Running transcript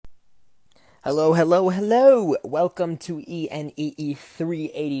Hello, hello, hello! Welcome to ENEE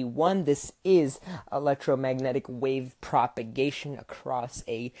 381. This is electromagnetic wave propagation across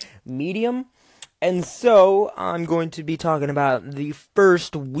a medium. And so, I'm going to be talking about the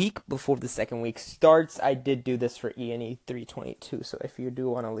first week before the second week starts. I did do this for ENE 322, so if you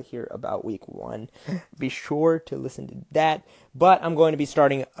do want to hear about week 1, be sure to listen to that. But I'm going to be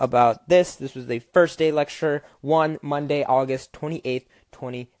starting about this. This was the first day lecture 1, Monday, August 28th,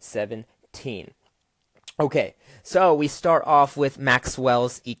 2017. Okay, so we start off with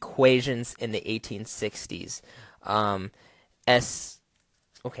Maxwell's equations in the 1860s. Um, S.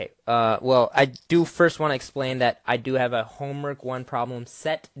 Okay. Well, I do first want to explain that I do have a homework 1 problem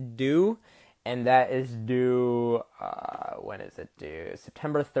set due, and that is due. When is it due?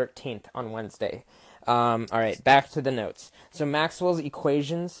 September 13th on Wednesday. All right, back to the notes. So Maxwell's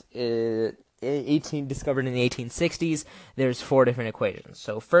equations discovered in the 1860s. There's 4 different equations.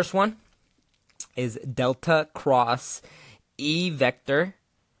 So first one is delta cross E vector.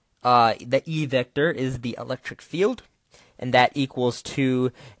 The E vector is the electric field, and that equals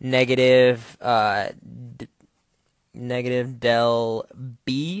to negative del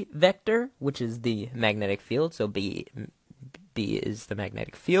B vector, which is the magnetic field. So B is the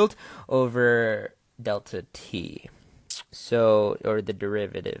magnetic field over delta T. So, or the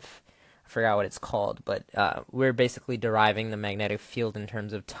derivative. I forgot what it's called, but we're basically deriving the magnetic field in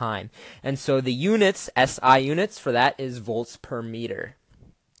terms of time. And so the units, SI units, for that is volts per meter.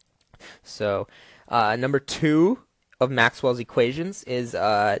 So number 2 of Maxwell's equations is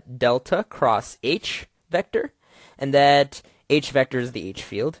delta cross H vector, and that H vector is the H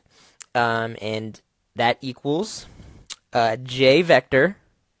field, and that equals J vector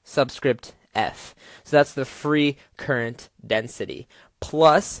subscript F. So that's the free current density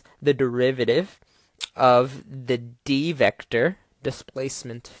plus the derivative of the D vector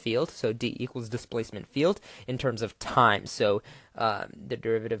displacement field. So D equals displacement field in terms of time. So the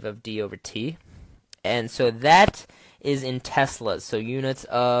derivative of D over T. And so that is in Teslas. So units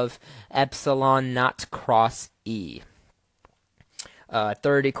of epsilon naught cross E.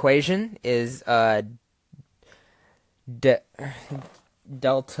 Third equation is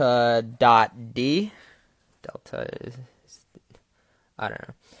delta dot D. Delta is, I don't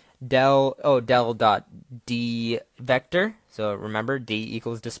know. Del dot D vector. So remember, D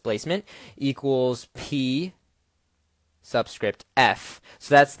equals displacement equals P subscript F.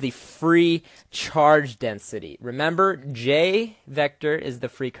 So that's the free charge density. Remember, J vector is the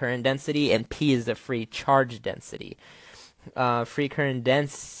free current density and P is the free charge density. Free current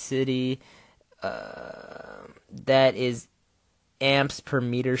density, that is amps per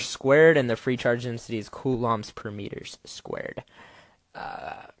meter squared, and the free charge density is coulombs per meters squared.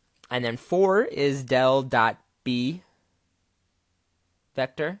 And then 4 is del dot B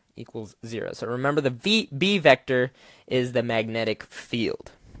vector equals 0. So remember, the B vector is the magnetic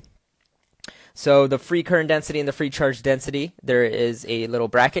field. So the free current density and the free charge density, there is a little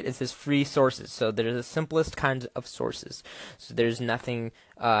bracket. It says free sources. So there's the simplest kind of sources. So there's nothing,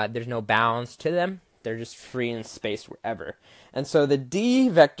 there's no bounds to them. They're just free in space wherever. And so the D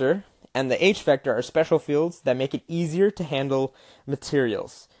vector and the H vector are special fields that make it easier to handle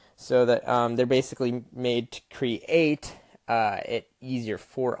materials. So that they're basically made to create it easier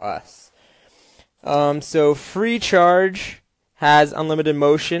for us. So free charge has unlimited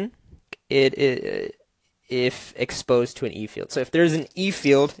motion. If exposed to an E field. So if there's an E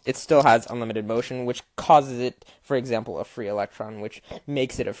field, it still has unlimited motion, which causes it, for example, a free electron, which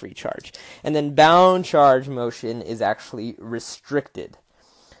makes it a free charge. And then bound charge motion is actually restricted.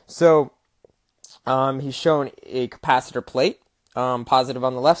 So he's shown a capacitor plate, positive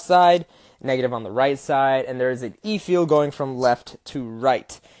on the left side, negative on the right side, and there's an E field going from left to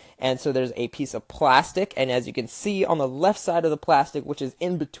right. And so there's a piece of plastic, and as you can see on the left side of the plastic, which is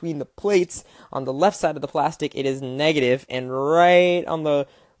in between the plates, on the left side of the plastic it is negative, and right on the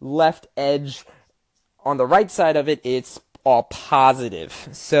left edge, on the right side of it, it's all positive.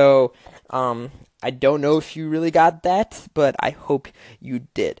 So I don't know if you really got that, but I hope you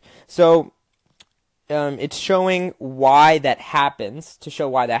did. So it's showing why that happens. To show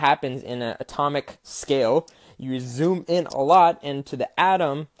why that happens in an atomic scale, you zoom in a lot into the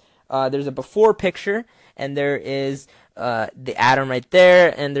atom. There's a before picture, and there is the atom right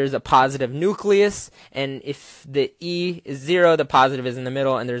there, and there's a positive nucleus, and if the E is 0, the positive is in the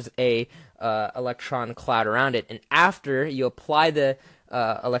middle, and there's a electron cloud around it. And after you apply the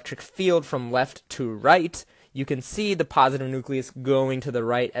electric field from left to right, you can see the positive nucleus going to the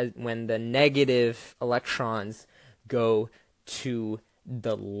right when the negative electrons go to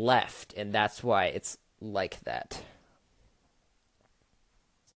the left, and that's why it's like that.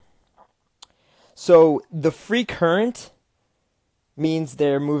 So the free current means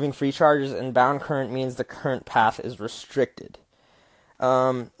they're moving free charges, and bound current means the current path is restricted.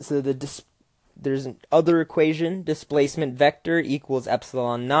 There's an other equation, displacement vector equals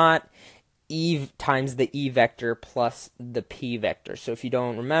epsilon naught E times the E vector plus the P vector. So if you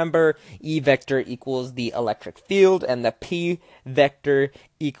don't remember, E vector equals the electric field, and the P vector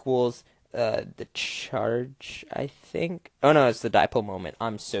equals the charge, I think. Oh no, it's the dipole moment.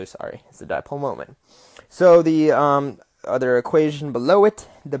 I'm so sorry. It's the dipole moment. So the other equation below it,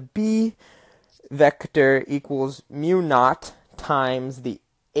 the B vector equals mu naught times the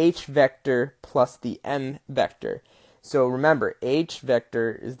H vector plus the M vector. So remember, H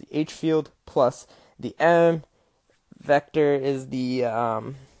vector is the H field plus the M vector is the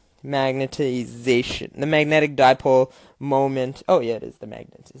magnetization, the magnetic dipole moment. Oh yeah, it is the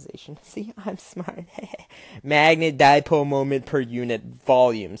magnetization. See, I'm smart. Magnet dipole moment per unit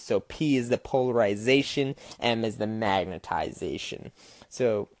volume. So P is the polarization, M is the magnetization.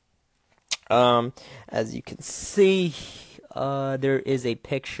 So as you can see, there is a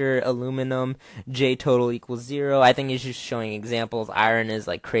picture, aluminum, J total equals 0. I think it's just showing examples. Iron is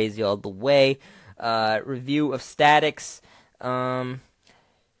like crazy all the way. Review of statics.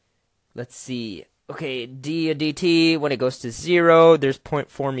 Let's see. Okay, d dt, when it goes to 0, there's point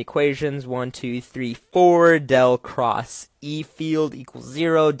form equations, 1, 2, 3, 4. Del cross E field equals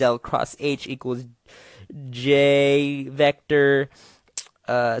 0. Del cross H equals J vector.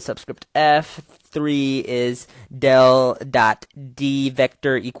 Subscript F. 3 is del dot D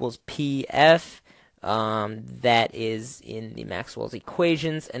vector equals PF. That is in the Maxwell's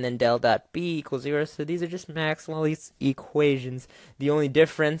equations, and then del dot B equals 0. So these are just Maxwell's equations. The only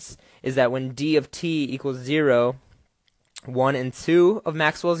difference is that when D of T equals 0, 1 and 2 of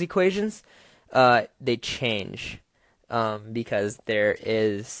Maxwell's equations, they change, because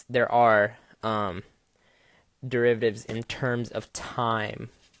there are derivatives in terms of time,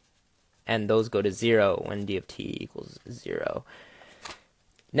 and those go to 0 when D of T equals 0.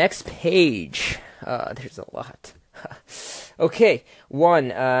 Next page. There's a lot. Okay,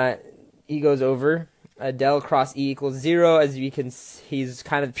 1. He goes over del cross E equals 0. As you can see, he's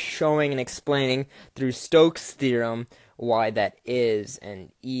kind of showing and explaining through Stokes' theorem why that is,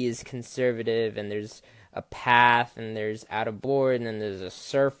 and E is conservative, and there's a path, and there's out of board, and then there's a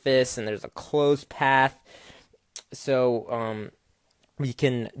surface, and there's a closed path. So we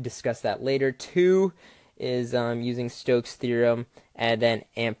can discuss that later. 2 is using Stokes' theorem and then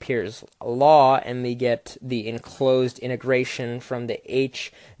Ampere's law, and we get the enclosed integration from the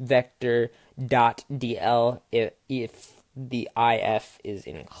H vector dot dl if the IF is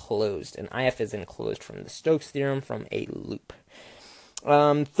enclosed, and IF is enclosed from the Stokes' theorem from a loop.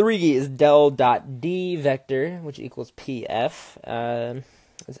 3 is del dot D vector, which equals PF.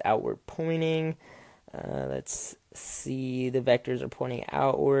 Is outward pointing. Let's see, the vectors are pointing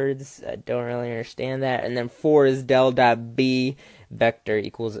outwards. I don't really understand that. And then 4 is del dot B vector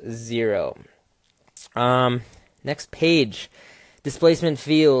equals 0. Next page. Displacement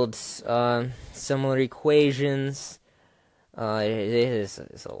fields. Similar equations. It is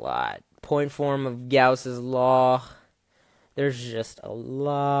a lot. Point form of Gauss's law. There's just a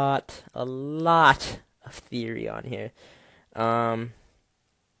lot of theory on here.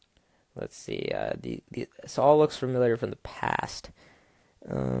 Let's see. This all looks familiar from the past.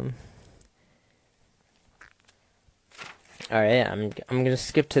 All right, I'm gonna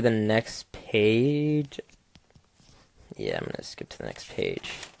skip to the next page. Yeah, I'm gonna skip to the next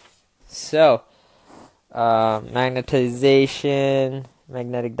page. So, magnetization,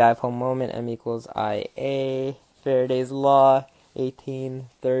 magnetic dipole moment, M equals IA. Faraday's law,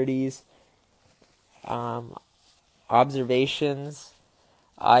 1830s. Observations.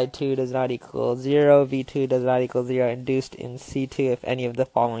 I2 does not equal 0, V2 does not equal 0, induced in C2 if any of the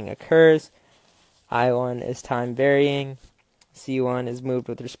following occurs. I1 is time varying, C1 is moved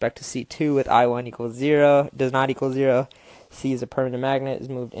with respect to C2 with I1 equals 0, does not equal 0, C is a permanent magnet, is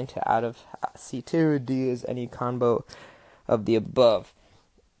moved into out of C2, D is any combo of the above.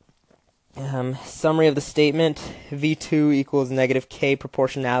 Summary of the statement, V2 equals negative K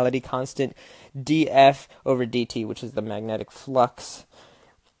proportionality constant dF over dt, which is the magnetic flux.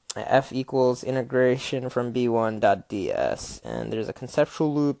 F equals integration from B1 dot ds, and there's a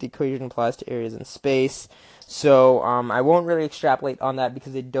conceptual loop. The equation applies to areas in space. So I won't really extrapolate on that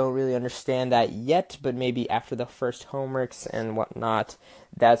because I don't really understand that yet, but maybe after the first homeworks and whatnot,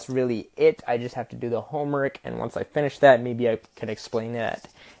 that's really it. I just have to do the homework, and once I finish that, maybe I can explain that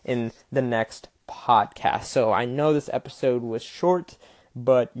in the next podcast. So I know this episode was short,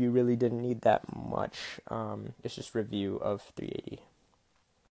 but you really didn't need that much. It's just review of 380.